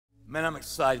Man, I'm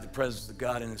excited the presence of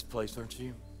God in this place, aren't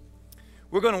you?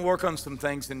 We're going to work on some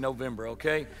things in November,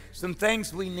 okay? Some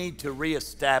things we need to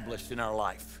reestablish in our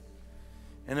life.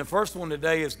 And the first one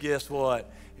today is, guess what?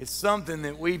 It's something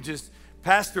that we've just,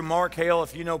 Pastor Mark Hale,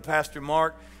 if you know Pastor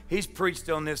Mark, he's preached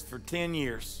on this for 10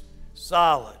 years,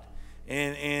 solid.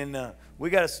 And we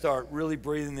got to start really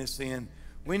breathing this in.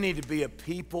 We need to be a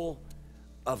people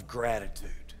of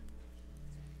gratitude.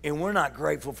 And we're not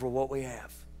grateful for what we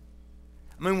have.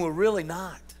 I mean, we're really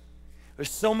not.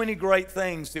 There's so many great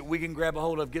things that we can grab a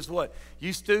hold of. Guess what?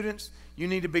 You students, you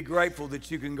need to be grateful that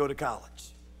you can go to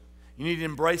college. You need to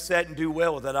embrace that and do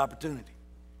well with that opportunity.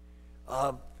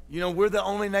 You know, we're the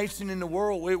only nation in the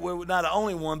world. We're not the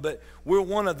only one, but we're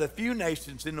one of the few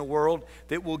nations in the world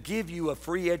that will give you a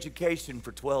free education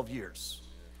for 12 years.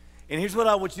 And here's what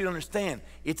I want you to understand.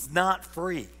 It's not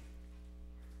free.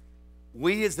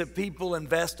 We as a people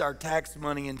invest our tax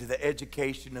money into the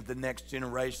education of the next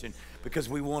generation because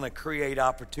we want to create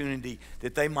opportunity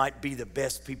that they might be the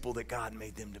best people that God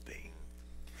made them to be.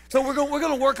 So we're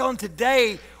going to work on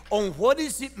today on what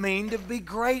does it mean to be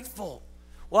grateful.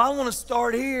 Well, I want to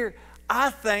start here. I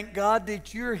thank God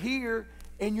that you're here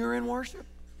and you're in worship.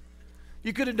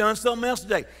 You could have done something else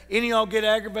today. Any of y'all get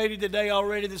aggravated today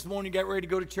already this morning? You got ready to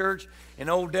go to church, and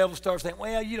the old devil starts saying,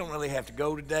 well, you don't really have to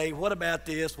go today. What about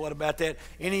this? What about that?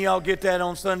 Any of y'all get that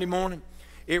on Sunday morning?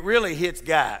 It really hits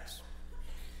guys.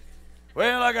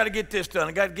 Well, I got to get this done.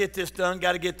 I got to get this done.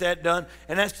 Got to get that done.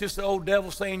 And that's just the old devil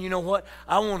saying, you know what?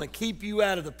 I want to keep you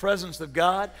out of the presence of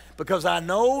God because I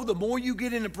know the more you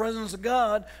get in the presence of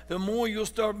God, the more you'll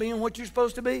start being what you're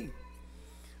supposed to be.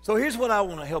 So here's what I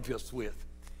want to help us with.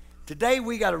 Today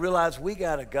we got to realize we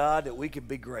got a God that we can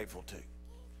be grateful to.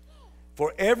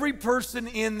 For every person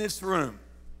in this room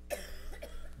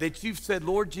that you've said,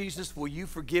 Lord Jesus, will you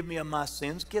forgive me of my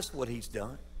sins? Guess what he's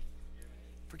done?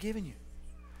 Forgiven you.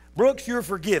 Brooks, you're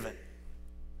forgiven.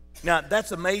 Now,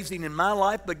 that's amazing in my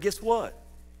life, but guess what?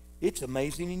 It's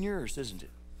amazing in yours, isn't it?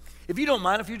 If you don't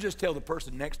mind, if you just tell the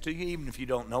person next to you, even if you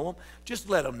don't know them, just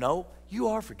let them know you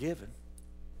are forgiven.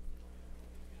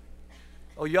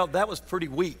 Oh, y'all, that was pretty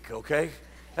weak, okay?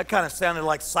 That kind of sounded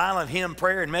like silent hymn,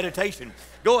 prayer, and meditation.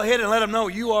 Go ahead and let them know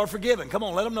you are forgiven. Come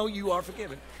on, let them know you are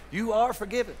forgiven. You are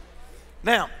forgiven.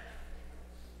 Now,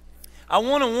 I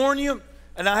want to warn you,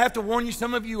 and I have to warn you,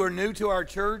 some of you are new to our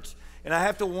church, and I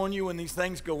have to warn you when these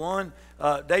things go on.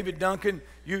 David Duncan,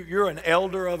 you're an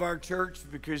elder of our church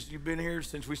because you've been here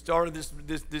since we started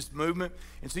this movement.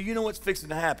 And so you know what's fixing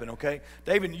to happen, okay?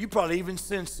 David, you probably even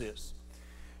sense this.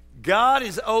 God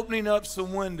is opening up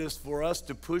some windows for us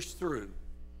to push through,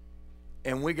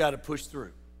 and we got to push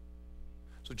through.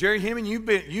 So Jerry Hemming, you've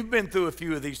been through a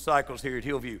few of these cycles here at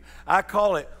Hillvue. I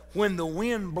call it when the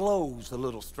wind blows a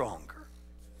little stronger.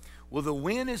 Well, the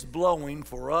wind is blowing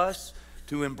for us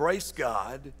to embrace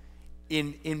God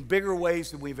in bigger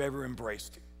ways than we've ever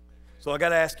embraced Him. So I got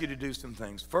to ask you to do some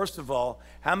things. First of all,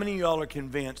 how many of y'all are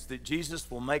convinced that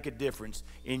Jesus will make a difference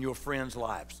in your friends'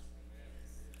 lives?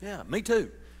 Yeah, me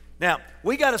too. Now,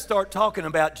 we got to start talking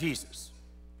about Jesus.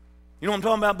 You know what I'm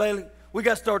talking about, Bailey? We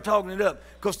got to start talking it up.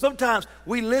 Because sometimes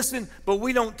we listen, but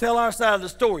we don't tell our side of the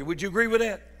story. Would you agree with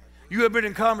that? You ever been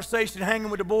in conversation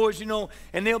hanging with the boys, you know,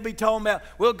 and they'll be talking about,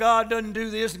 well, God doesn't do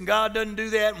this and God doesn't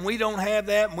do that and we don't have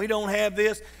that and we don't have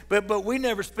this. But we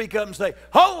never speak up and say,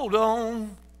 hold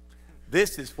on.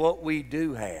 This is what we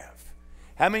do have.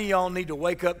 How many of y'all need to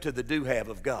wake up to the do have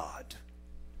of God?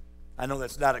 I know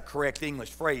that's not a correct English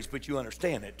phrase, but you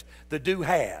understand it. The do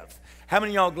have. How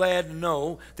many of y'all glad to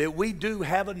know that we do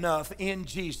have enough in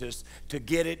Jesus to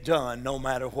get it done no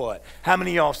matter what? How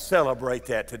many of y'all celebrate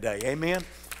that today? Amen?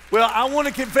 Well, I want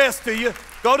to confess to you.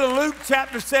 Go to Luke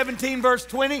chapter 17, verse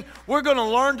 20. We're going to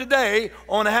learn today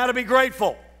on how to be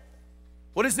grateful.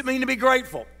 What does it mean to be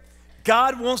grateful?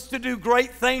 God wants to do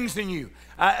great things in you.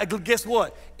 Guess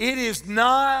what? It is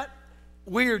not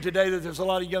weird today that there's a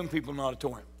lot of young people in the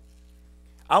auditorium.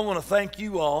 I want to thank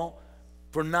you all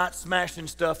for not smashing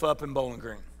stuff up in Bowling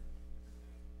Green.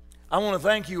 I want to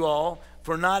thank you all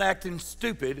for not acting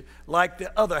stupid like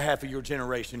the other half of your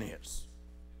generation is.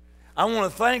 I want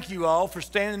to thank you all for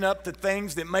standing up to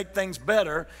things that make things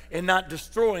better and not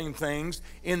destroying things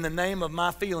in the name of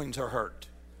my feelings are hurt.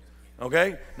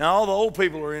 Okay? Now all the old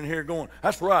people are in here going,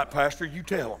 that's right, Pastor, you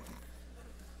tell them.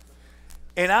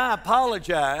 And I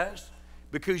apologize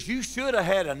because you should have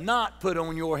had a knot put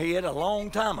on your head a long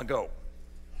time ago.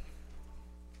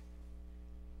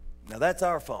 Now that's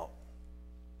our fault.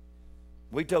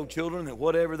 We told children that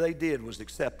whatever they did was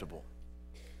acceptable.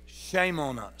 Shame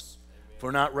on us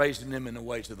for not raising them in the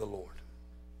ways of the Lord.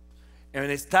 And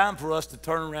it's time for us to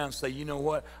turn around and say, you know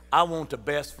what? I want the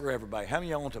best for everybody. How many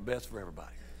of y'all want the best for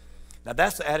everybody? Now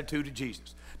that's the attitude of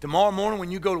Jesus. Tomorrow morning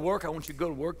when you go to work, I want you to go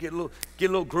to work, get a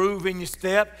little groove in your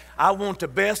step. I want the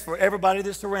best for everybody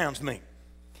that surrounds me.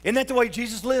 Isn't that the way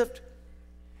Jesus lived?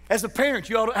 As a parent,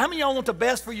 how many of y'all want the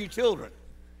best for your children?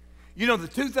 You know, the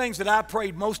two things that I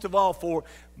prayed most of all for,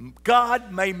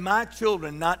 God, may my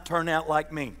children not turn out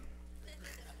like me.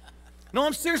 No,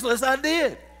 I'm serious, Les, I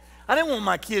did. I didn't want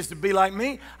my kids to be like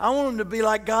me. I want them to be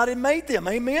like God had made them.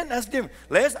 Amen? That's different.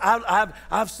 Les,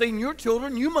 I've seen your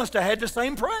children. You must have had the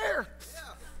same prayer.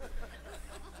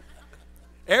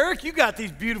 Eric, you got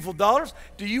these beautiful daughters.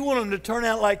 Do you want them to turn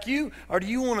out like you, or do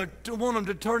you want them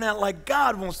to turn out like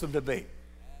God wants them to be?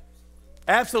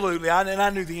 Absolutely, and I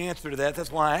knew the answer to that.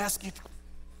 That's why I asked you.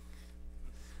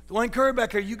 Dwayne Curry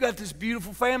back here, you got this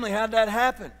beautiful family. How'd that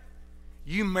happen?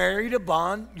 You married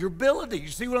upon your ability. You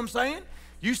see what I'm saying?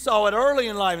 You saw it early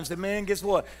in life and said, man, guess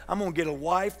what? I'm going to get a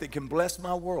wife that can bless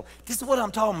my world. This is what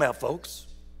I'm talking about, folks.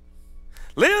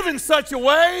 Live in such a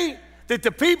way that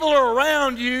the people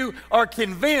around you are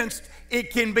convinced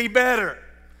it can be better.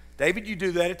 David, you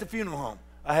do that at the funeral home.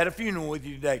 I had a funeral with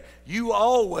you today. You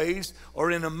always are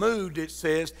in a mood that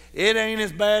says, it ain't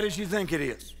as bad as you think it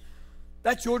is.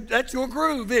 That's your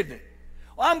groove, isn't it?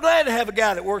 Well, I'm glad to have a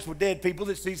guy that works with dead people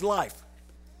that sees life.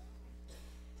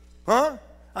 Huh?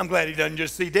 I'm glad he doesn't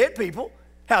just see dead people.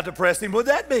 How depressing would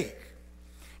that be?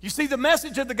 You see, the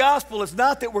message of the gospel is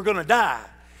not that we're going to die.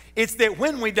 It's that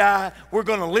when we die, we're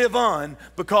going to live on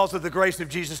because of the grace of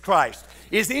Jesus Christ.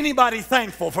 Is anybody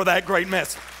thankful for that great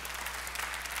message?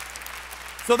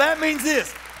 So that means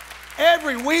this.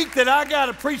 Every week that I got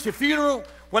to preach a funeral,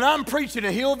 when I'm preaching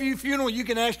a Hillvue funeral, you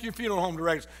can ask your funeral home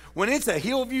directors. When it's a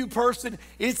Hillvue person,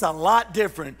 it's a lot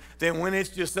different than when it's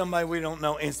just somebody we don't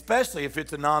know, especially if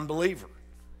it's a non-believer.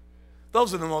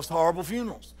 Those are the most horrible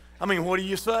funerals. I mean, what do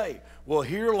you say? Well,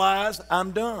 here lies,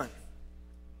 I'm done.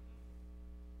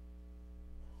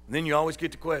 And then you always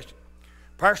get the question,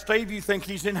 Pastor Steve, you think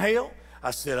he's in hell?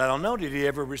 I said, I don't know. Did he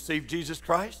ever receive Jesus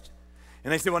Christ?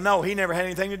 And they said, well, no, he never had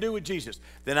anything to do with Jesus.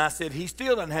 Then I said, he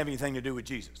still doesn't have anything to do with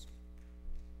Jesus.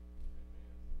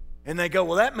 And they go,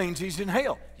 well, that means he's in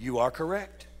hell. You are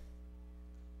correct.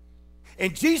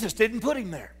 And Jesus didn't put him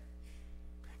there.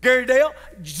 Gary Dale,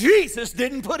 Jesus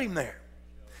didn't put him there.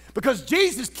 Because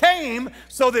Jesus came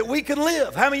so that we could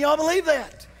live. How many of y'all believe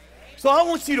that? So I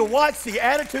want you to watch the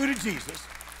attitude of Jesus.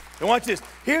 And watch this.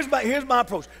 Here's my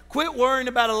approach. Quit worrying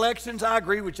about elections. I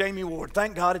agree with Jamie Ward.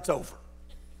 Thank God it's over.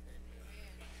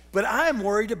 But I'm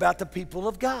worried about the people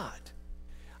of God.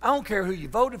 I don't care who you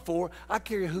voted for. I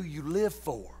care who you live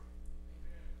for.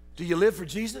 Do you live for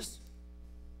Jesus?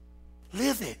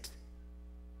 Live it.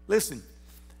 Listen,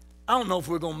 I don't know if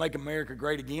we're going to make America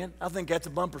great again. I think that's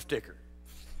a bumper sticker.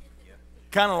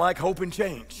 Kind of like hope and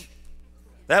change.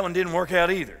 That one didn't work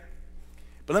out either.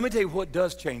 But let me tell you what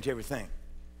does change everything.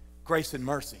 Grace and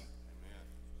mercy.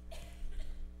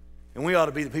 And we ought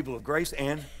to be the people of grace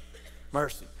and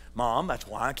mercy. Mom, that's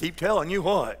why I keep telling you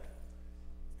what.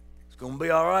 It's going to be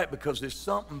all right because there's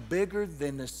something bigger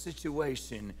than the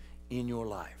situation in your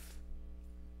life.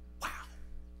 Wow.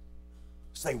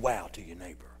 Say wow to your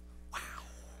neighbor. Wow.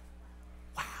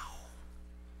 Wow.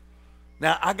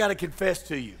 Now, I got to confess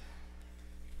to you.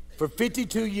 For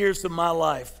 52 years of my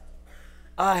life,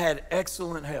 I had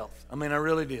excellent health. I mean, I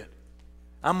really did.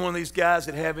 I'm one of these guys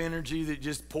that have energy that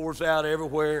just pours out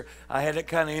everywhere. I had that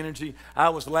kind of energy. I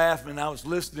was laughing and I was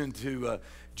listening to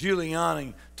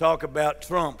Giuliani talk about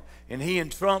Trump. And he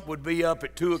and Trump would be up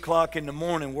at 2 o'clock in the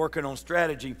morning working on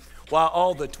strategy while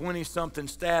all the 20-something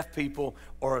staff people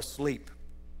are asleep.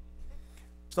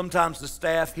 Sometimes the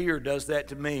staff here does that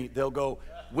to me. They'll go,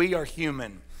 we are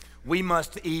human. We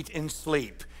must eat and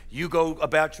sleep. You go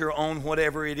about your own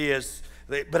whatever it is.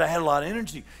 But I had a lot of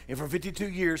energy. And for 52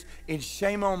 years, and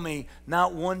shame on me,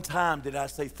 not one time did I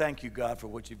say, thank you, God, for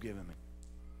what you've given me.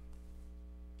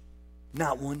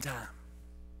 Not one time.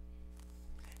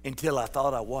 Until I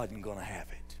thought I wasn't going to have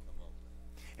it.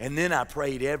 And then I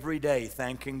prayed every day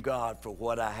thanking God for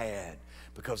what I had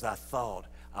because I thought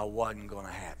I wasn't going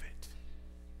to have it.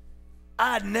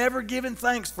 I'd never given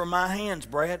thanks for my hands,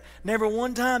 Brad. Never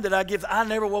one time did I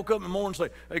never woke up in the morning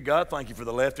and say, hey, God, thank you for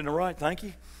the left and the right. Thank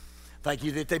you. Thank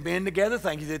you that they've been together.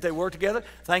 Thank you that they work together.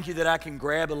 Thank you that I can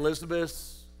grab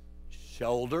Elizabeth's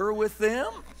shoulder with them.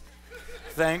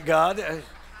 Thank God.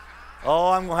 Oh,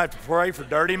 I'm going to have to pray for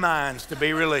dirty minds to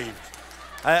be relieved.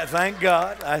 Thank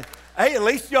God. Hey, at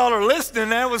least y'all are listening.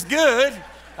 That was good.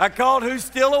 I called who's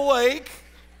still awake.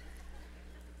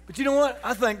 But you know what?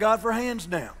 I thank God for hands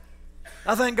now.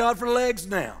 I thank God for legs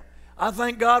now. I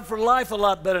thank God for life a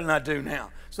lot better than I do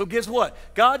now. So guess what?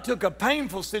 God took a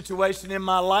painful situation in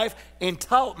my life and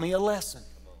taught me a lesson.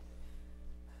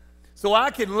 So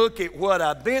I can look at what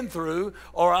I've been through,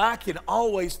 or I can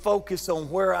always focus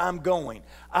on where I'm going.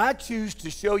 I choose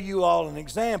to show you all an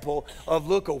example of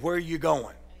look at where you're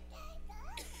going.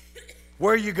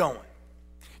 Where are you going?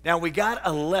 Now, we got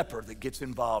a leper that gets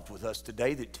involved with us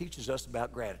today that teaches us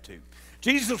about gratitude.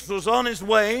 Jesus was on his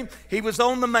way. He was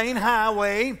on the main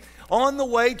highway. On the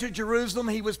way to Jerusalem,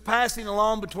 he was passing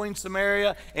along between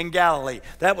Samaria and Galilee.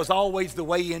 That was always the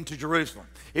way into Jerusalem.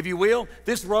 If you will,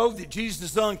 this road that Jesus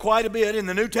has done quite a bit in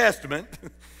the New Testament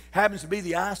happens to be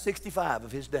the I-65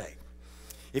 of his day.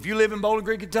 If you live in Bowling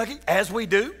Green, Kentucky, as we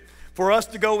do, for us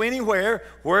to go anywhere,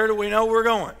 where do we know we're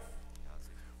going?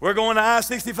 We're going to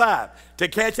I-65. To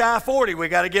catch I-40, we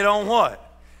got to get on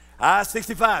what?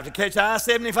 I-65. To catch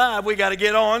I-75, we got to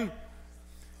get on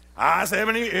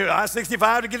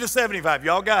I-65 to get to 75.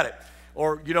 Y'all got it.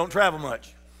 Or you don't travel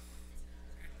much.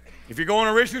 If you're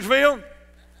going to Richardsville,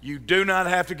 you do not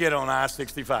have to get on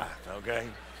I-65, okay?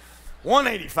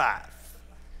 185.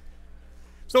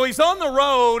 So he's on the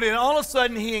road, and all of a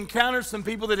sudden he encounters some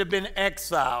people that have been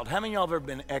exiled. How many of y'all have ever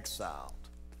been exiled?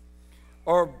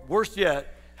 Or worse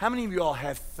yet, how many of y'all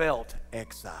have felt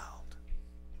exiled?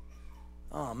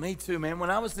 Oh, me too, man.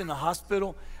 When I was in the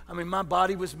hospital, I mean, my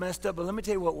body was messed up, but let me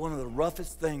tell you what one of the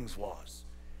roughest things was.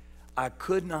 I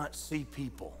could not see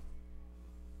people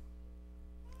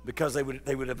because they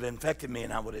would have infected me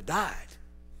and I would have died.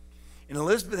 And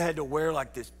Elizabeth had to wear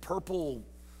like this blue.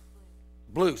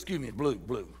 I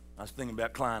was thinking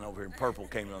about Klein over here, and purple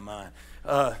came to my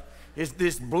mind. It's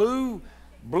this blue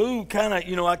kind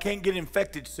of, I can't get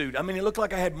infected suit. I mean, it looked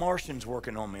like I had Martians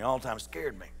working on me all the time. It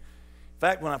scared me. In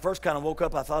fact, when I first kind of woke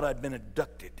up, I thought I'd been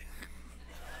abducted.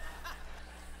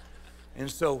 And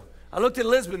so I looked at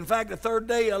Elizabeth. In fact, the third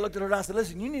day, I looked at her and I said,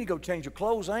 listen, you need to go change your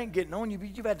clothes. I ain't getting on you.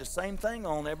 You've had the same thing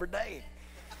on every day.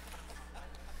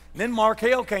 And then Mark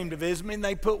Hale came to visit me, and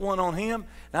they put one on him.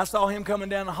 And I saw him coming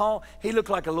down the hall. He looked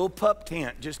like a little pup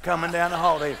tent just coming down the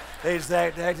hall. They just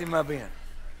hacked him up in.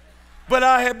 But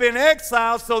I have been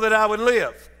exiled so that I would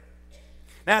live.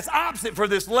 Now, it's opposite for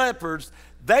this lepers.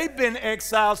 They've been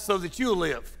exiled so that you'll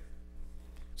live.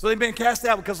 So they've been cast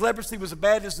out because leprosy was a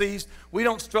bad disease. We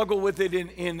don't struggle with it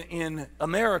in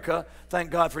America. Thank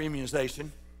God for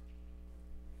immunization.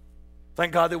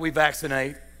 Thank God that we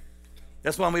vaccinate.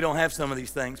 That's why we don't have some of these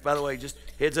things. By the way, just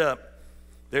heads up.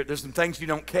 There's some things you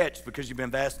don't catch because you've been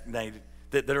vaccinated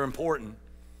that are important.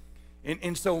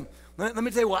 And so let me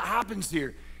tell you what happens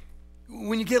here.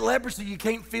 When you get leprosy, you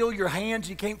can't feel your hands,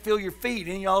 you can't feel your feet.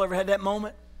 Any of y'all ever had that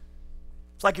moment?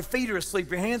 It's like your feet are asleep,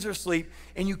 your hands are asleep,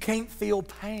 and you can't feel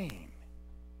pain.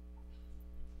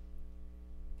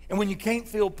 And when you can't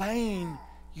feel pain,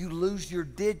 you lose your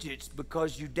digits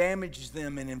because you damage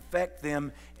them and infect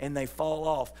them and they fall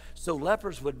off. So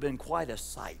lepers would have been quite a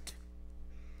sight.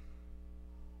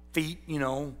 Feet,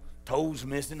 toes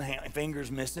missing,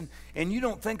 fingers missing. And you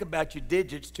don't think about your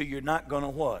digits till you're not going to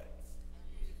what?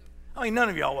 I mean, none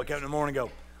of y'all wake up in the morning and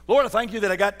go, Lord, I thank you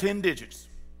that I got 10 digits.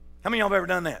 How many of y'all have ever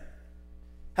done that?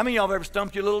 How many of y'all have ever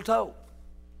stumped your little toe?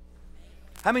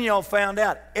 How many of y'all found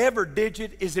out every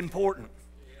digit is important?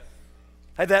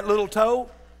 Hey, that little toe,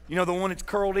 the one that's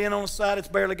curled in on the side, it's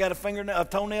barely got a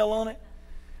toenail on it?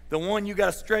 The one you got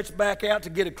to stretch back out to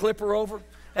get a clipper over?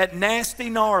 That nasty,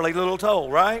 gnarly little toe,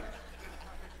 right?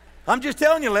 I'm just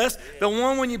telling you, Les, the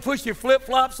one when you push your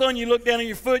flip-flops on, you look down at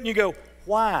your foot and you go,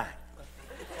 why?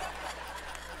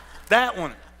 That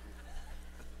one. Do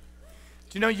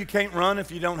you know you can't run if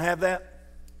you don't have that?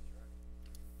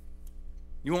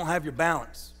 You won't have your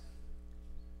balance.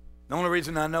 The only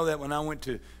reason I know that, when I went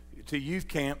to youth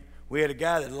camp, we had a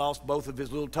guy that lost both of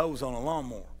his little toes on a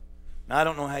lawnmower. Now, I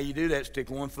don't know how you do that, stick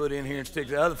one foot in here and stick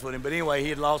the other foot in, but anyway, he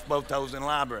had lost both toes in the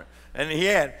library.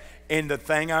 And the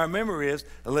thing I remember is,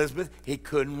 Elizabeth, he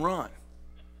couldn't run.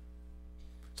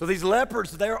 So these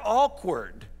lepers, they're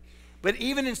awkward. But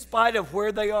even in spite of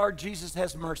where they are, Jesus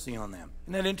has mercy on them.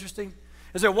 Isn't that interesting?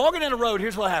 As they're walking down the road,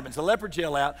 here's what happens. The leper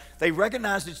yell out. They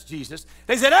recognize it's Jesus.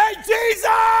 They said, hey,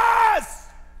 Jesus!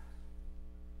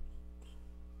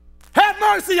 Have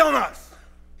mercy on us!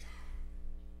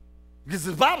 Because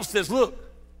the Bible says, look,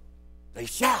 they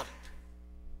shouted.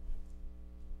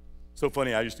 So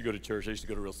funny, I used to go to church. I used to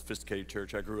go to a real sophisticated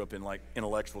church. I grew up in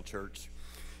intellectual church.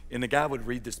 And the guy would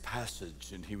read this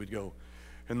passage, and he would go,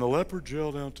 and the leper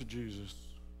yelled out to Jesus,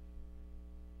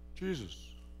 Jesus,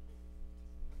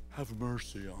 have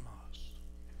mercy on us.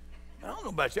 I don't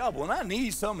know about y'all, but when I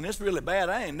need something that's really bad,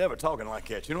 I ain't never talking like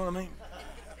that. You know what I mean?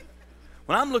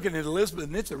 When I'm looking at Elizabeth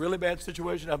and it's a really bad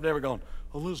situation, I've never gone,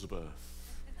 Elizabeth,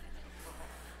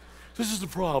 this is the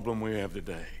problem we have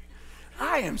today.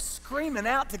 I am screaming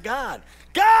out to God,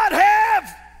 God,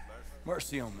 have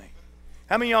mercy on me.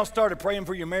 How many of y'all started praying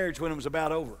for your marriage when it was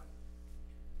about over?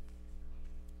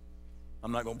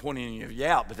 I'm not going to point any of you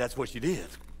out, but that's what you did.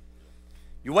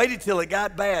 You waited till it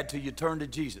got bad till you turned to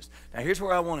Jesus. Now, here's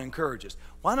where I want to encourage us.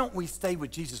 Why don't we stay with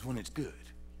Jesus when it's good?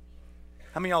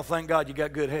 How many of y'all thank God you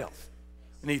got good health?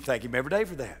 You need to thank Him every day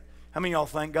for that. How many of y'all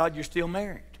thank God you're still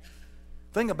married?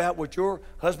 Think about what your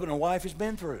husband or wife has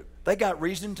been through. They got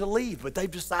reason to leave, but they've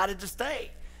decided to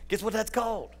stay. Guess what that's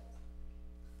called?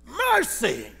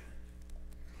 Mercy.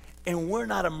 And we're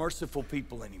not a merciful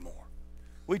people anymore.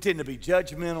 We tend to be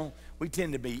judgmental. We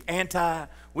tend to be anti.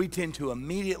 We tend to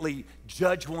immediately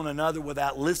judge one another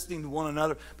without listening to one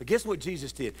another. But guess what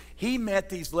Jesus did? He met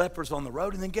these lepers on the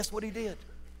road, and then guess what He did?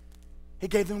 He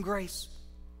gave them grace.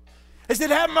 He said,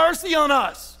 have mercy on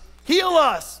us. Heal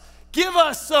us. Give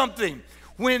us something.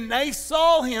 When they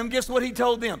saw Him, guess what He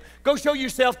told them? Go show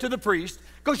yourself to the priest.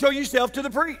 Go show yourself to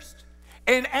the priest.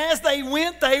 And as they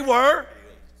went, they were.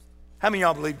 How many of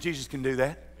y'all believe Jesus can do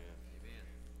that?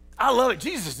 I love it.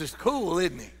 Jesus is cool,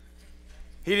 isn't He?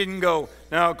 He didn't go,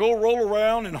 now go roll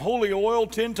around in holy oil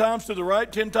 10 times to the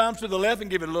right, 10 times to the left,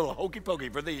 and give it a little hokey pokey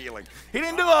for the healing. He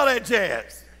didn't do all that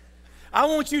jazz. I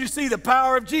want you to see the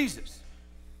power of Jesus.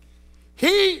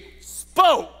 He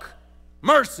spoke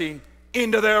mercy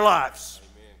into their lives.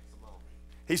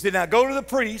 He said, now go to the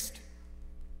priest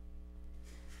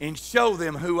and show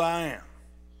them who I am.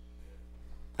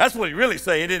 That's what He really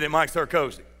saying, isn't it, Mike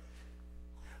Sarkozy?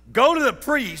 Go to the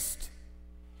priest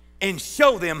and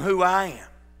show them who I am.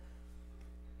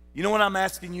 You know what I'm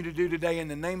asking you to do today in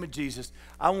the name of Jesus?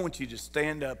 I want you to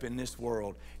stand up in this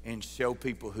world and show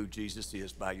people who Jesus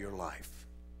is by your life.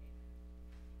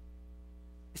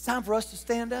 It's time for us to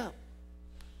stand up.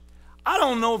 I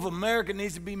don't know if America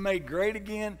needs to be made great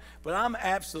again, but I'm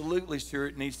absolutely sure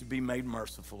it needs to be made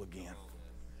merciful again.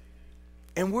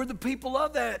 And we're the people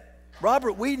of that.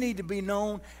 Robert, we need to be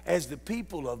known as the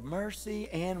people of mercy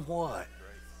and what?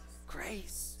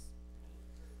 Grace.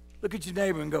 Look at your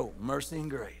neighbor and go, mercy and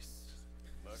grace.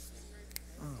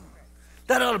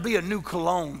 That ought to be a new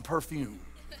cologne perfume.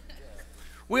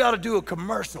 We ought to do a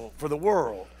commercial for the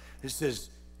world that says,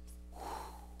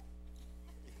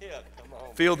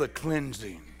 feel the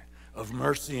cleansing of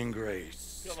mercy and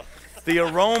grace. The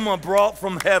aroma brought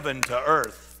from heaven to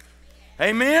earth.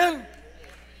 Amen?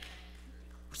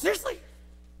 Seriously.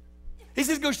 He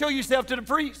says, go show yourself to the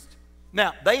priest.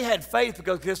 Now, they had faith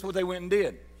because guess what they went and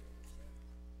did?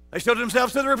 They showed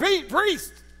themselves to the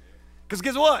priest. Because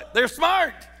guess what? They're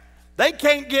smart. They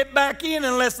can't get back in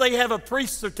unless they have a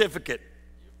priest certificate.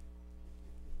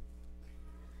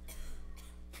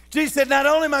 Jesus said, not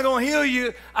only am I going to heal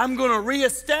you, I'm going to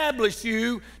reestablish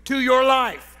you to your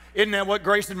life. Isn't that what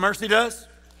grace and mercy does?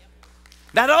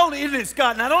 Not only, isn't it,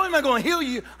 Scott? Not only am I going to heal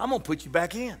you, I'm going to put you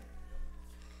back in.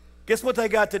 Guess what they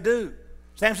got to do?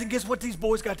 Samson, guess what these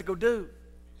boys got to go do?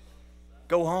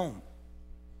 Go home.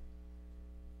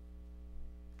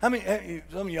 Some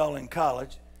of y'all in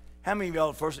college, how many of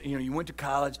y'all first, you went to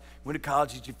college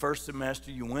it's your first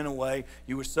semester, you went away,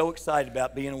 you were so excited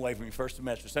about being away from your first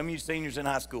semester. Some of you seniors in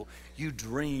high school, you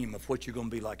dream of what you're going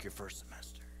to be like your first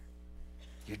semester.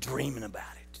 You're dreaming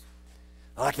about it.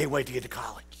 Oh, I can't wait to get to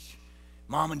college.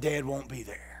 Mom and Dad won't be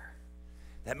there.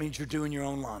 That means you're doing your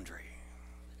own laundry.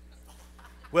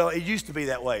 Well, it used to be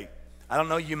that way. I don't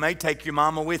know, you may take your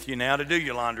mama with you now to do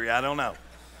your laundry. I don't know.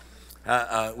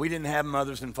 We didn't have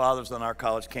mothers and fathers on our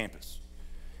college campus.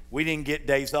 We didn't get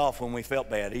days off when we felt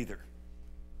bad either.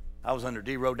 I was under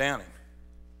D. Rowe Downing.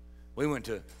 We went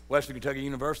to Western Kentucky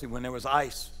University when there was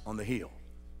ice on the hill.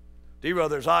 D. Rowe,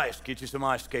 there's ice. Get you some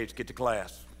ice skates. Get to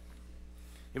class.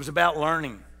 It was about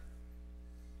learning.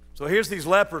 So here's these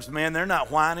lepers, man. They're not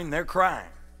whining. They're crying.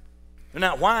 They're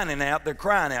not whining out. They're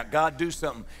crying out. God, do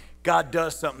something. God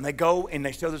does something. They go and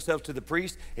they show themselves to the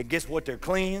priest, and guess what? They're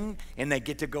clean, and they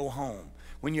get to go home.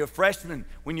 When you're a freshman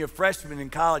in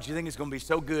college, you think it's going to be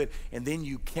so good, and then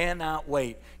you cannot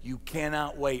wait. You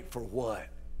cannot wait for what?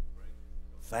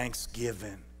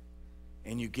 Thanksgiving.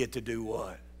 And you get to do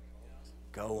what?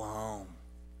 Go home.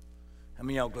 How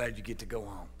many of y'all glad you get to go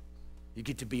home? You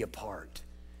get to be a part.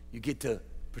 You get to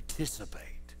participate.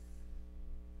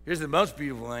 Here's the most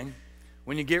beautiful thing.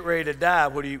 When you get ready to die,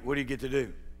 what do you get to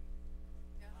do?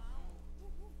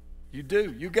 You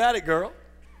do. You got it, girl.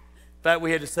 In fact,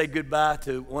 we had to say goodbye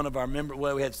to one of our members.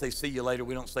 Well, we had to say see you later.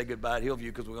 We don't say goodbye at Hillvue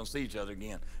because we're going to see each other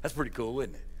again. That's pretty cool,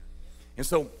 isn't it? And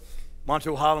so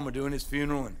Montrell Holland were doing his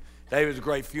funeral, and David was a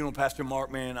great funeral. Pastor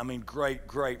Mark, man, I mean,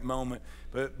 great moment.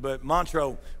 But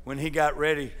Montrell, when he got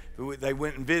ready, they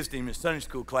went and visited him in Sunday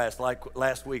school class like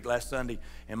last Sunday,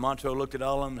 and Montrell looked at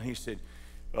all of them, and he said,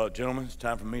 gentlemen, it's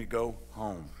time for me to go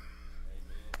home.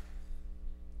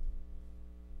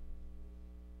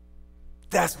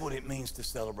 That's what it means to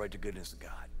celebrate the goodness of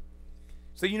God.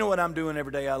 So you know what I'm doing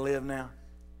every day I live now?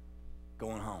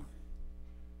 Going home.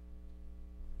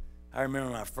 I remember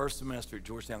my first semester at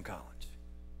Georgetown College.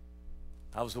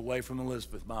 I was away from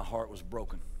Elizabeth. My heart was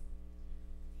broken.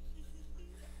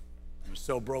 It was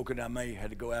so broken I may had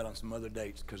to go out on some other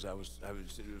dates because it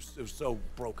was so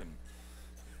broken.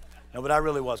 No, but I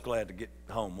really was glad to get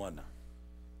home, wasn't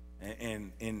I?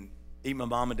 And eat my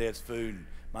mom and dad's food.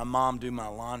 My mom do my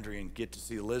laundry and get to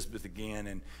see Elizabeth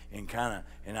again,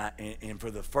 and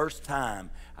for the first time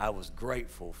I was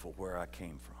grateful for where I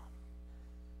came from.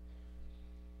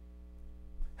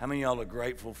 How many of y'all are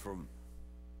grateful from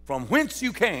whence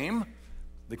you came,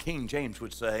 the King James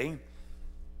would say,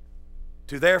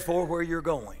 to therefore where you're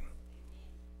going?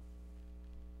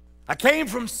 I came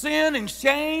from sin and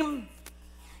shame,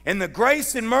 and the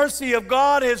grace and mercy of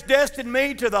God has destined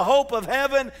me to the hope of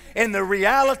heaven and the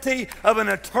reality of an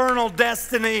eternal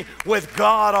destiny with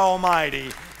God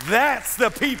Almighty. That's the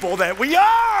people that we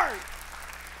are.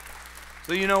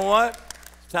 So you know what?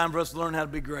 It's time for us to learn how to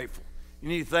be grateful. You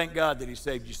need to thank God that He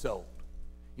saved your soul.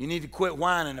 You need to quit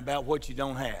whining about what you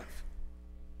don't have.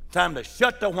 Time to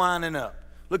shut the whining up.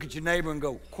 Look at your neighbor and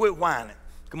go, quit whining.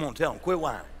 Come on, tell him, quit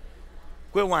whining.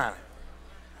 Quit whining.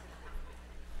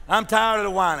 I'm tired of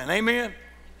the whining. Amen?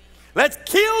 Let's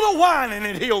kill the whining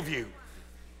at Hillvue.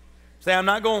 Say, I'm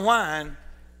not going to whine,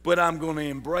 but I'm going to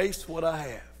embrace what I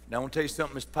have. Now, I want to tell you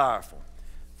something that's powerful.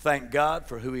 Thank God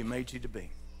for who He made you to be.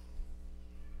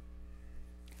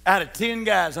 Out of 10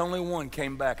 guys, only one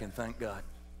came back and thanked God.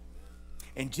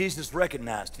 And Jesus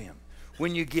recognized him.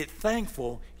 When you get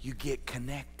thankful, you get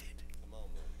connected.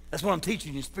 That's what I'm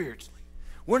teaching you spiritually.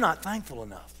 We're not thankful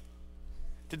enough.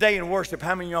 Today in worship,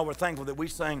 how many of y'all were thankful that we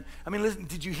sang? I mean, listen,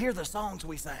 did you hear the songs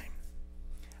we sang?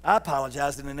 I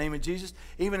apologize in the name of Jesus.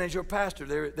 Even as your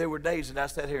pastor, there were days that I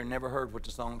sat here and never heard what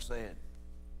the song said.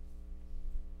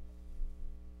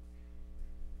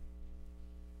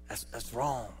 That's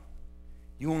wrong.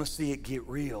 You want to see it get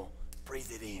real,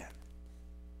 breathe it in.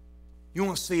 You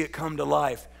want to see it come to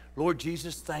life. Lord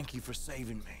Jesus, thank you for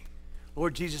saving me.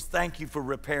 Lord Jesus, thank you for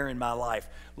repairing my life.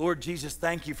 Lord Jesus,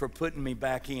 thank you for putting me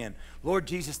back in. Lord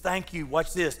Jesus, thank you.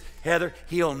 Watch this, Heather.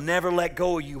 He'll never let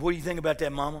go of you. What do you think about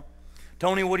that, Mama?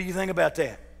 Tony, what do you think about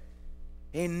that?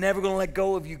 He ain't never going to let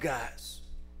go of you guys.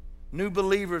 New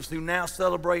believers who now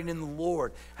celebrate in the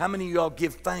Lord. How many of y'all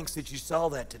give thanks that you saw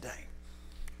that today?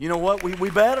 You know what? We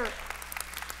better.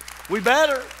 We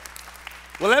better.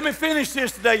 Well, let me finish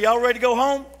this today. Y'all ready to go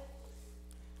home?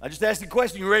 I just asked you a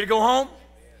question. You ready to go home?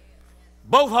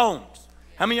 Both homes.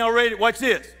 How many of y'all ready? Watch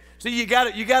this. See, you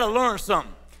got to learn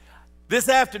something. This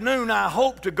afternoon, I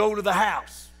hope to go to the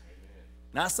house.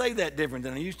 Now, I say that different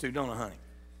than I used to, don't I, honey?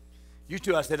 Used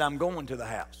to, I said, I'm going to the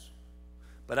house.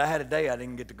 But I had a day I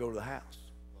didn't get to go to the house.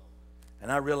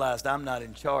 And I realized I'm not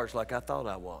in charge like I thought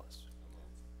I was.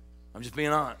 I'm just being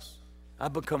honest.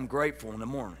 I've become grateful in the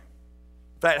morning.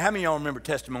 In fact, how many of y'all remember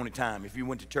testimony time if you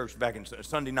went to church back in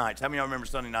Sunday nights? How many of y'all remember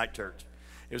Sunday night church?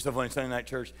 It was so funny, Sunday night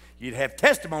church, you'd have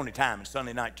testimony time in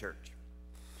Sunday night church.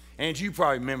 And you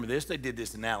probably remember this. They did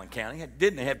this in Allen County.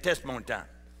 Didn't they have testimony time?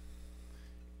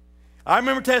 I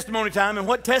remember testimony time, and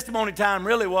what testimony time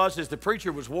really was is the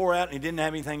preacher was wore out and he didn't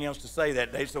have anything else to say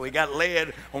that day, so he got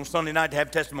led on Sunday night to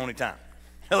have testimony time.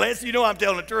 Unless you know I'm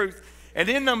telling the truth. And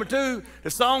then number two,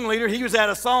 the song leader, he was out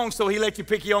of songs, so he let you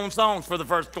pick your own songs for the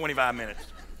first 25 minutes.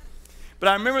 But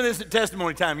I remember this at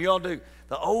testimony time. You all do.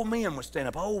 The old men would stand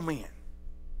up, old men.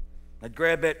 They'd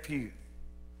grab that pew,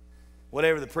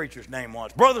 whatever the preacher's name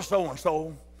was. Brother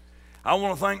so-and-so, I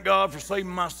want to thank God for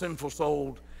saving my sinful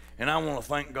soul, and I want to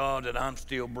thank God that I'm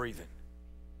still breathing.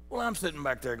 Well, I'm sitting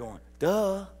back there going,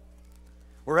 duh.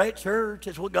 We're at church.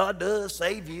 That's what God does,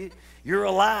 save you. You're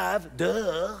alive,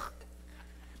 duh.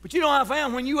 But you know what I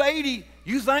found? When you're 80,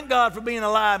 you thank God for being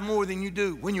alive more than you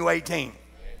do when you're 18.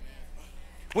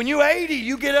 When you're 80,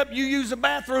 you get up, you use the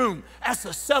bathroom. That's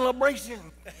a celebration.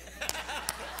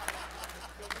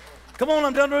 Come on,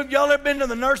 I'm telling you, y'all ever been to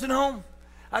the nursing home?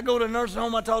 I go to the nursing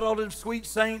home, I taught all them sweet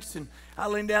saints, and I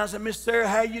lean down and said, Miss Sarah,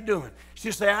 how you doing?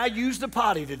 She'll say, I used the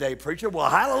potty today, preacher. Well,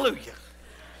 hallelujah.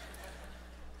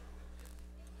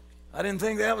 I didn't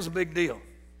think that was a big deal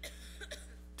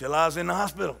till I was in the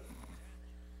hospital.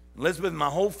 Elizabeth and my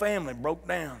whole family broke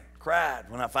down, cried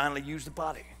when I finally used the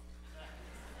potty.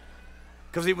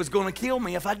 Because it was going to kill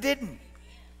me if I didn't.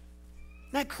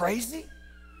 Isn't that crazy?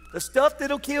 The stuff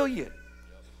that'll kill you.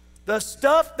 The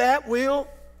stuff that will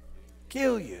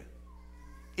kill you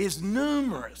is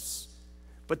numerous.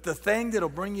 But the thing that'll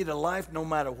bring you to life no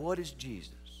matter what is Jesus.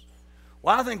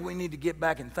 Well, I think we need to get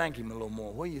back and thank Him a little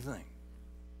more. What do you think?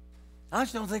 I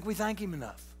just don't think we thank Him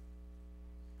enough.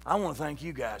 I want to thank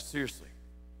you guys, seriously.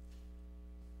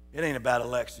 It ain't about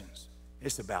elections.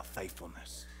 It's about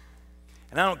faithfulness.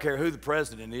 And I don't care who the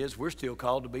president is, we're still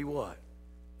called to be what?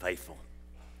 Faithful.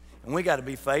 And we got to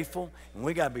be faithful, and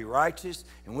we got to be righteous,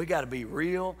 and we got to be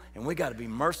real, and we got to be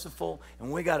merciful,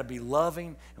 and we got to be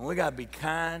loving, and we got to be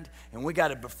kind, and we got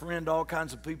to befriend all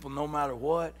kinds of people no matter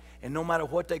what. And no matter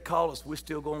what they call us, we're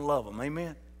still going to love them.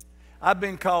 Amen? I've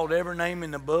been called every name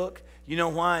in the book. You know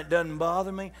why it doesn't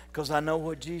bother me? Because I know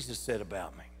what Jesus said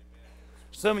about me.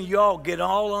 Some of y'all get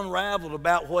all unraveled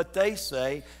about what they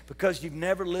say because you've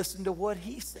never listened to what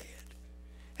he said.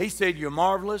 He said you're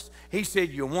marvelous. He said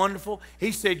you're wonderful.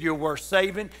 He said you're worth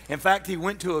saving. In fact, he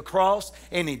went to a cross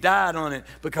and he died on it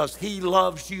because he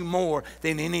loves you more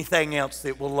than anything else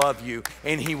that will love you.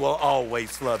 And he will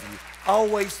always love you.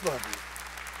 Always love you.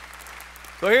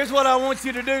 So here's what I want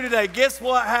you to do today. Guess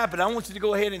what happened? I want you to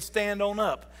go ahead and stand on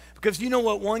up. Because you know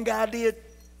what one guy did?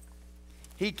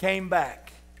 He came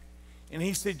back and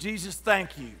he said, Jesus,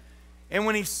 thank you. And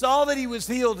when he saw that he was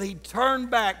healed, he turned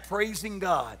back praising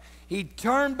God. He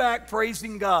turned back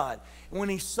praising God. And when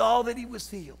he saw that he was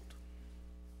healed,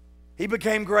 he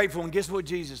became grateful. And guess what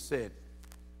Jesus said?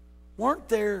 Weren't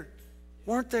there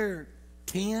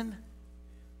 10?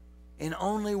 And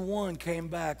only one came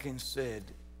back and said,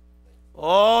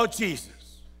 oh,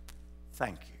 Jesus,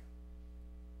 thank you.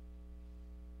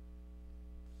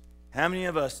 How many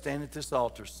of us stand at this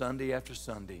altar Sunday after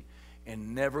Sunday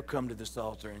and never come to this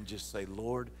altar and just say,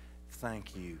 Lord,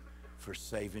 thank you for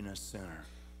saving a sinner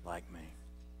like me?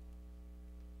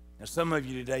 Now, some of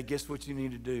you today, guess what you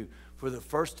need to do? For the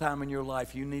first time in your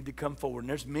life, you need to come forward. And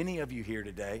there's many of you here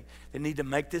today that need to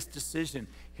make this decision.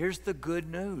 Here's the good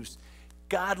news.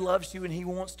 God loves you and he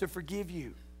wants to forgive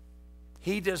you.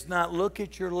 He does not look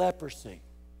at your leprosy.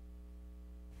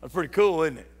 That's pretty cool,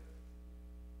 isn't it?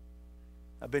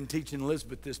 I've been teaching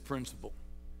Elizabeth this principle.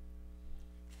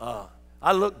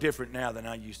 I look different now than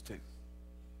I used to.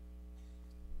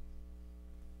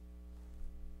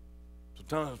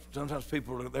 Sometimes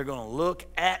people, they're going to look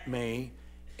at me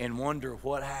and wonder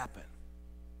what happened.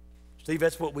 Steve,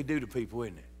 that's what we do to people,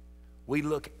 isn't it? We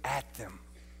look at them.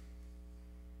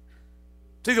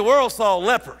 See, the world saw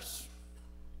lepers.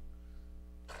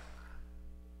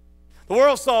 The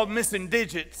world saw missing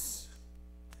digits.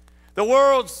 The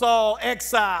world saw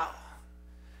exile.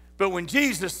 But when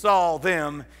Jesus saw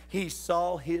them, he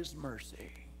saw his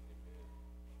mercy.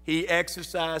 He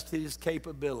exercised his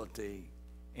capability,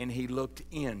 and he looked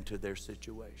into their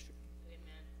situation. Amen.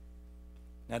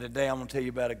 Now today I'm going to tell you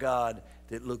about a God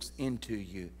that looks into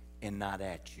you and not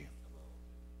at you.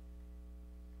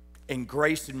 And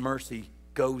grace and mercy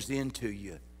goes into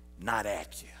you, not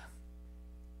at you.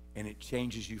 And it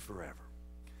changes you forever.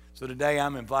 So today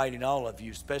I'm inviting all of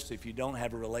you, especially if you don't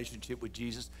have a relationship with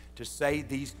Jesus, to say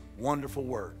these wonderful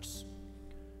words.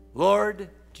 Lord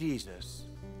Jesus,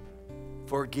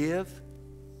 forgive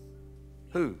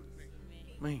who?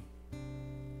 Me.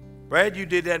 Brad, you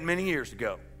did that many years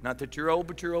ago. Not that you're old,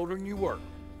 but you're older than you were.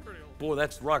 Boy,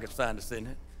 that's rocket scientist, isn't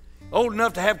it? Old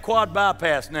enough to have quad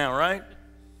bypass now, right?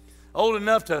 Old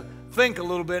enough to think a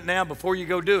little bit now before you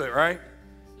go do it, right?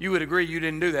 You would agree you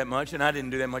didn't do that much, and I didn't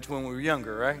do that much when we were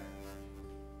younger, right?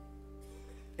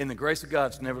 And the grace of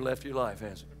God's never left your life,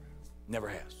 has it? Never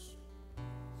has.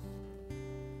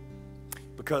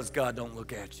 Because God don't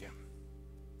look at you.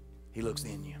 He looks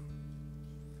in you.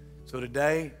 So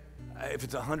today, if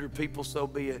it's 100 people, so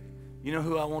be it. You know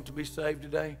who I want to be saved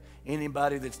today?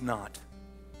 Anybody that's not.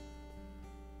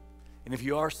 And if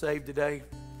you are saved today,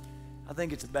 I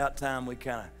think it's about time we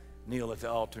kind of kneel at the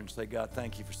altar and say, God,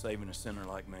 thank you for saving a sinner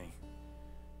like me.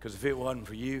 Because if it wasn't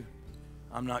for you,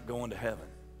 I'm not going to heaven.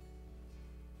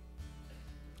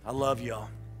 I love y'all.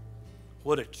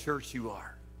 What a church you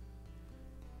are.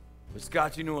 But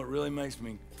Scott, you know what really makes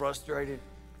me frustrated?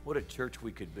 What a church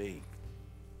we could be.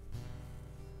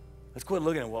 Let's quit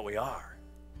looking at what we are.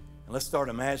 And let's start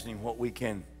imagining what we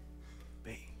can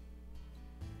be.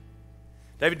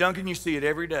 David Duncan, you see it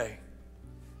every day.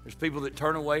 There's people that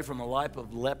turn away from a life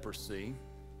of leprosy.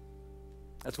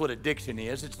 That's what addiction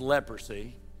is. It's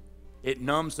leprosy. It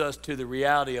numbs us to the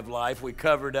reality of life. We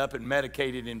cover it up and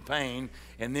medicate it in pain,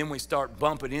 and then we start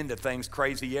bumping into things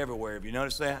crazy everywhere. Have you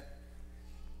noticed that?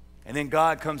 And then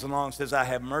God comes along and says, I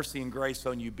have mercy and grace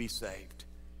on you, be saved.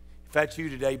 If that's you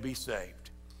today, be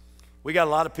saved. We got a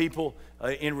lot of people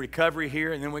in recovery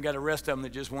here, and then we got the rest of them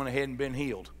that just went ahead and been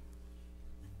healed.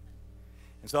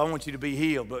 And so I want you to be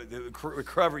healed, but the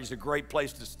recovery is a great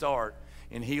place to start,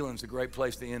 and healing is a great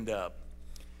place to end up.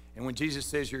 And when Jesus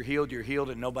says you're healed,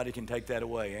 and nobody can take that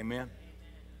away. Amen?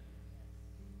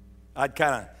 I'd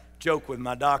kind of joke with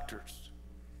my doctors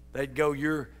they'd go,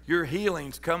 your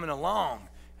healing's coming along.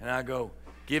 And I go,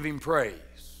 give him praise.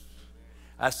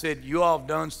 I said, you all have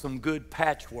done some good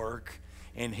patchwork,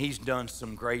 and he's done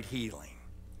some great healing.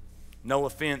 No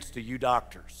offense to you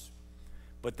doctors,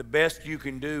 but the best you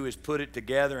can do is put it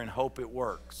together and hope it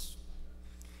works.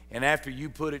 And after you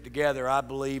put it together, I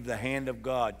believe the hand of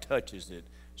God touches it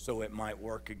so it might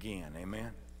work again.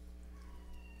 Amen?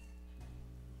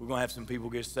 We're going to have some people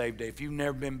get saved today. If you've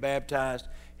never been baptized,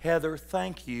 Heather,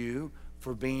 thank you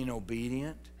for being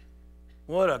obedient.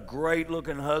 What a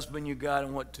great-looking husband you got,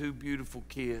 and what two beautiful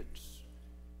kids.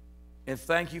 And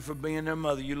thank you for being their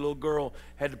mother. Your little girl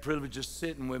had the privilege of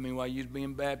sitting with me while you was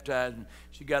being baptized, and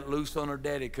she got loose on her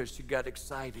daddy because she got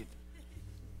excited.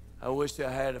 I wish I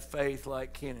had a faith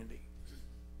like Kennedy.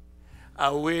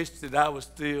 I wish that I was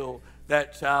still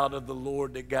that child of the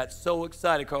Lord that got so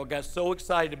excited. Carl got so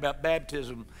excited about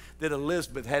baptism that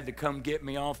Elizabeth had to come get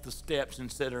me off the steps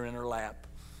and sit her in her lap.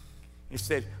 He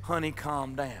said, honey,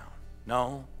 calm down.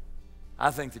 No, I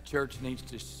think the church needs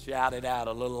to shout it out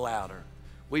a little louder.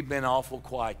 We've been awful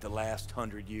quiet the last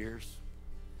 100 years.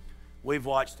 We've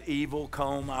watched evil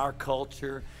comb our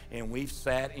culture, and we've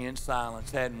sat in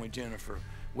silence, hadn't we, Jennifer?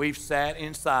 We've sat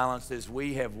in silence as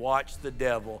we have watched the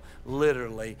devil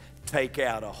literally take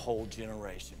out a whole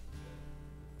generation.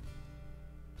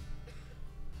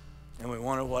 And we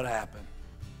wonder what happened.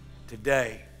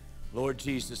 Today, Lord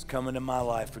Jesus, come into my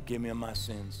life, forgive me of my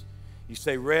sins. You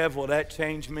say, Rev, will that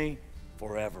change me?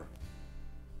 Forever.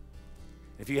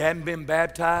 If you haven't been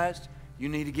baptized, you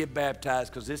need to get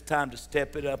baptized, because it's time to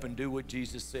step it up and do what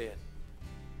Jesus said.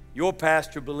 Your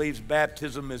pastor believes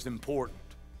baptism is important.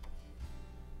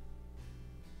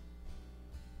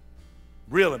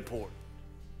 Real important.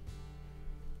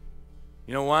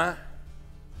 You know why?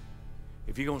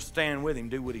 If you're going to stand with him,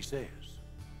 do what he says.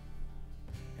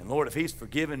 And Lord, if he's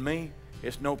forgiven me,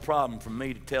 it's no problem for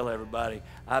me to tell everybody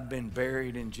I've been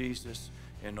buried in Jesus,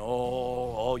 and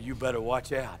oh, you better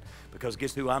watch out, because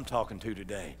guess who I'm talking to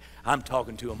today? I'm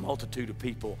talking to a multitude of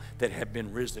people that have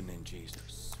been risen in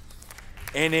Jesus.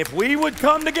 And if we would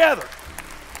come together,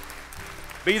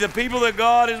 be the people that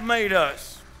God has made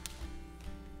us,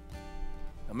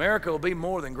 America will be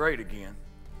more than great again.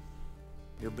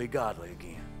 It'll be godly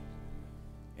again.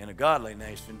 In a godly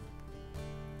nation,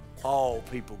 all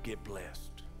people get blessed.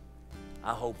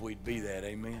 I hope we'd be that,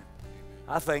 amen.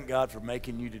 I thank God for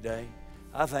making you today.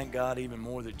 I thank God even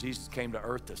more that Jesus came to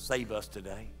earth to save us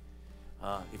today.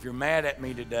 If you're mad at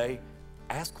me today,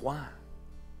 ask why.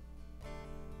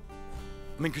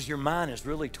 I mean, because your mind is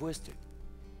really twisted.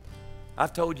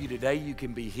 I've told you today you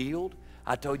can be healed.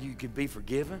 I told you you could be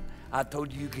forgiven. I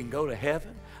told you you can go to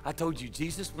heaven. I told you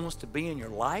Jesus wants to be in your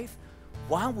life.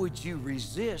 Why would you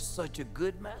resist such a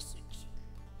good message?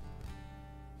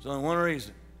 There's only one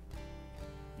reason.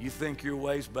 You think your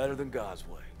way's better than God's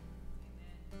way.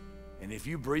 And if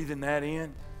you breathing that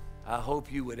in, I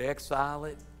hope you would exile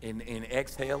it and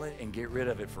exhale it and get rid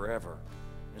of it forever.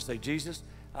 And say, Jesus,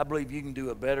 I believe you can do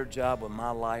a better job with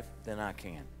my life than I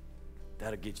can.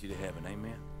 That'll get you to heaven,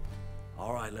 amen.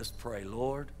 All right, let's pray.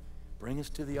 Lord, bring us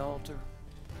to the altar.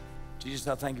 Jesus,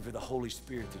 I thank you for the Holy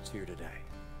Spirit that's here today.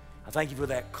 I thank you for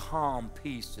that calm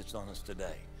peace that's on us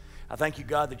today. I thank you,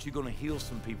 God, that you're going to heal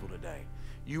some people today.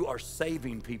 You are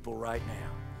saving people right now.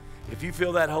 If you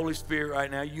feel that Holy Spirit right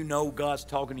now, you know God's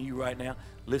talking to you right now,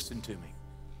 listen to me.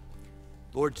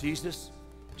 Lord Jesus,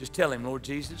 just tell him, Lord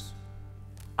Jesus,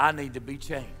 I need to be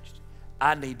changed.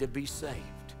 I need to be saved.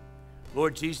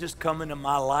 Lord Jesus, come into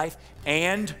my life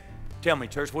and tell me,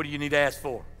 church, what do you need to ask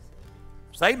for?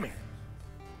 Save me.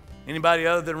 Anybody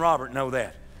other than Robert know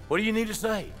that? What do you need to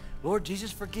say? Lord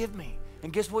Jesus, forgive me.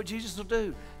 And guess what Jesus will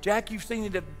do? Jack, you've seen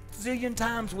it a zillion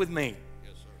times with me.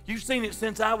 Yes, sir. You've seen it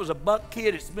since I was a buck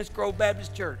kid at Smith Grove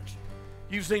Baptist Church.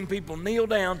 You've seen people kneel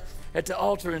down at the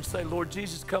altar and say, Lord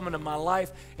Jesus, come into my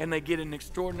life, and they get an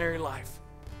extraordinary life.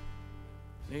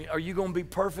 Are you going to be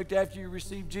perfect after you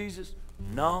receive Jesus?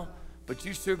 No, but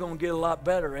you're sure going to get a lot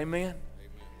better, amen?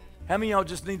 How many of y'all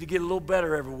just need to get a little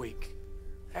better every week?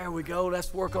 There we go.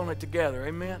 Let's work on it together.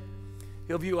 Amen.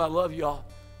 Hillvue, I love y'all.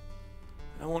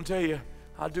 I want to tell you,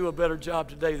 I'll do a better job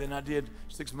today than I did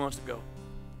 6 months ago.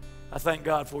 I thank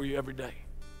God for you every day.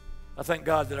 I thank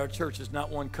God that our church is not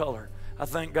one color. I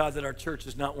thank God that our church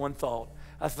is not one thought.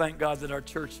 I thank God that our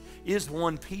church is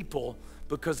one people,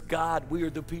 because God, we are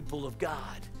the people of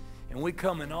God. And we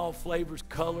come in all flavors,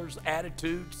 colors,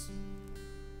 attitudes.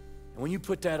 And when you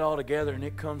put that all together and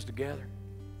it comes together,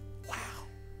 wow.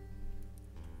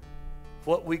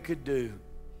 What we could do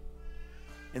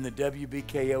in the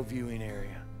WBKO viewing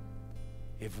area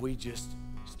if we just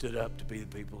stood up to be the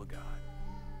people of God.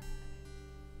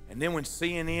 And then when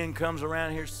CNN comes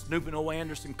around here snooping old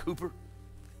Anderson Cooper,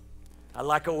 I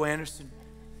like old Anderson.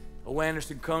 Old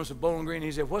Anderson comes to Bowling Green and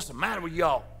he said, what's the matter with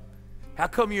y'all? How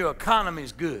come your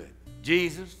economy's good?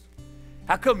 Jesus.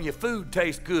 How come your food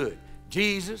tastes good?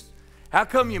 Jesus. How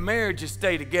come your marriages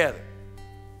stay together?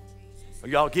 Well,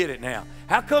 y'all get it now.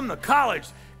 How come the college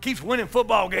keeps winning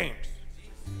football games?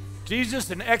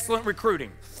 Jesus and excellent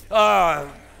recruiting. See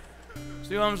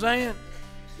what I'm saying?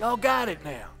 Y'all got it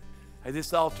now. Hey,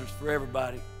 this altar's for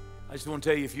everybody. I just want to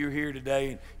tell you, if you're here today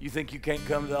and you think you can't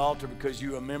come to the altar because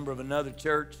you're a member of another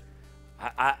church,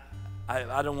 I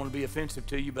don't want to be offensive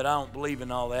to you, but I don't believe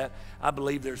in all that. I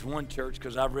believe there's one church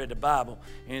because I've read the Bible,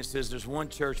 and it says there's one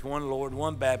church, one Lord,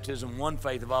 one baptism, one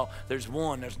faith of all. There's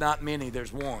one. There's not many.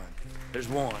 There's one. There's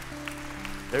one.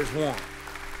 There's one.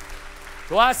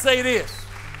 So I say this.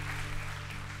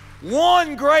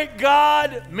 One great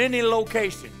God, many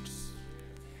locations,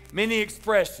 many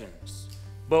expressions,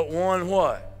 but one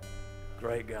what?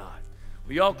 Great God.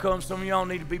 Well, y'all come, some of y'all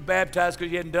need to be baptized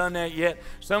because you haven't done that yet.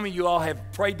 Some of you all have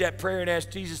prayed that prayer and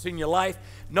asked Jesus in your life.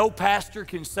 No pastor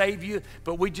can save you,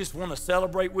 but we just want to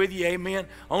celebrate with you, amen.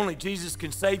 Only Jesus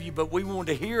can save you, but we want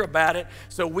to hear about it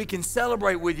so we can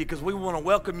celebrate with you because we want to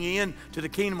welcome you in to the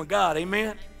kingdom of God,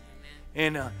 amen.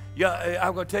 And yeah,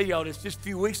 I'm going to tell y'all this. Just a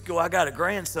few weeks ago, I got a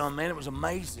grandson, man. It was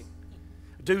amazing.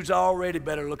 Dude's already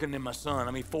better looking than my son.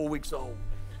 I mean, 4 weeks old.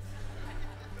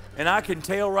 And I can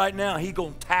tell right now he's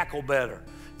going to tackle better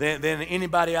than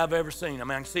anybody I've ever seen. I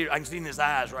mean, I can see in his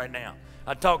eyes right now.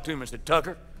 I talked to him and said,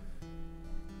 Tucker.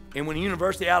 And when the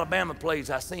University of Alabama plays,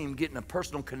 I see him getting a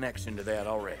personal connection to that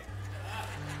already.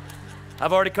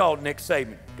 I've already called Nick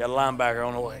Saban. Got a linebacker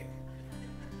on the way.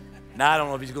 Now, I don't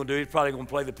know if he's going to do it. He's probably going to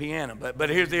play the piano. But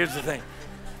here's the thing.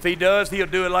 If he does, he'll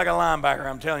do it like a linebacker.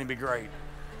 I'm telling you, it'll be great.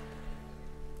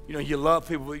 You know, you love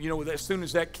people, but you know, as soon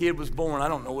as that kid was born, I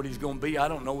don't know what he's going to be. I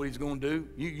don't know what he's going to do.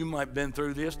 You might have been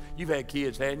through this. You've had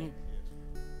kids, hadn't you?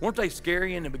 Weren't they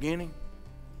scary in the beginning?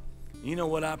 You know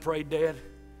what I prayed, Dad?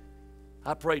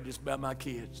 I prayed this about my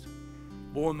kids.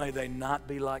 Boy, may they not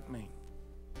be like me,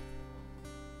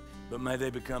 but may they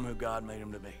become who God made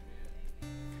them to be.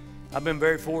 I've been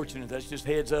very fortunate. That's just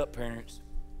heads up, parents.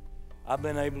 I've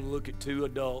been able to look at 2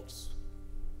 adults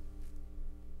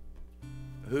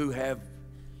who have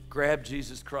grabbed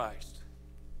Jesus Christ.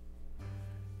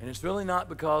 And it's really not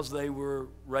because they were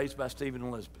raised by Stephen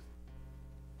and Elizabeth.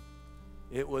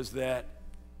 It was that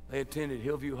they attended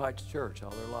Hillvue Heights Church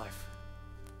all their life.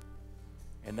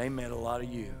 And they met a lot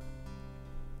of you.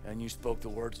 And you spoke the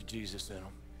words of Jesus in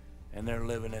them. And they're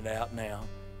living it out now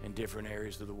in different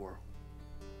areas of the world.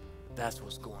 That's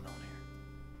what's going on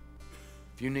here.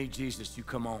 If you need Jesus, you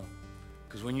come on.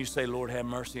 Because when you say, Lord, have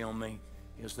mercy on me,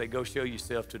 he'll say, go show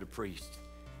yourself to the priest.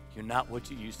 You're not what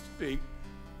you used to be.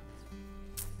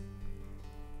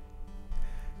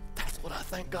 That's what I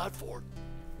thank God for.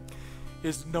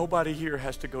 Is nobody here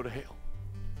has to go to hell.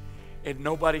 And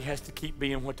nobody has to keep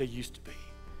being what they used to be.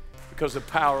 Because the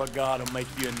power of God will make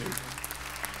you a new one.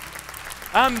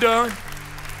 I'm done.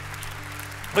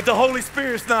 But the Holy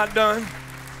Spirit's not done.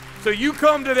 So you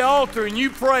come to the altar and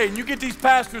you pray and you get these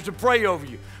pastors to pray over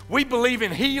you. We believe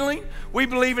in healing. We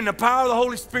believe in the power of the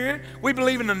Holy Spirit. We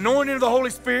believe in the anointing of the Holy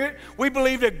Spirit. We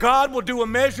believe that God will do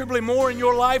immeasurably more in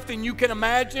your life than you can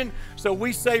imagine. So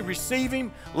we say receive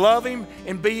him, love him,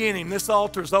 and be in him. This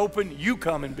altar is open. You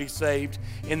come and be saved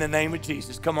in the name of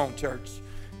Jesus. Come on, church.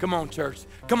 Come on, church.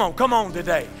 Come on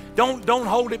today. Don't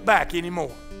hold it back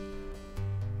anymore.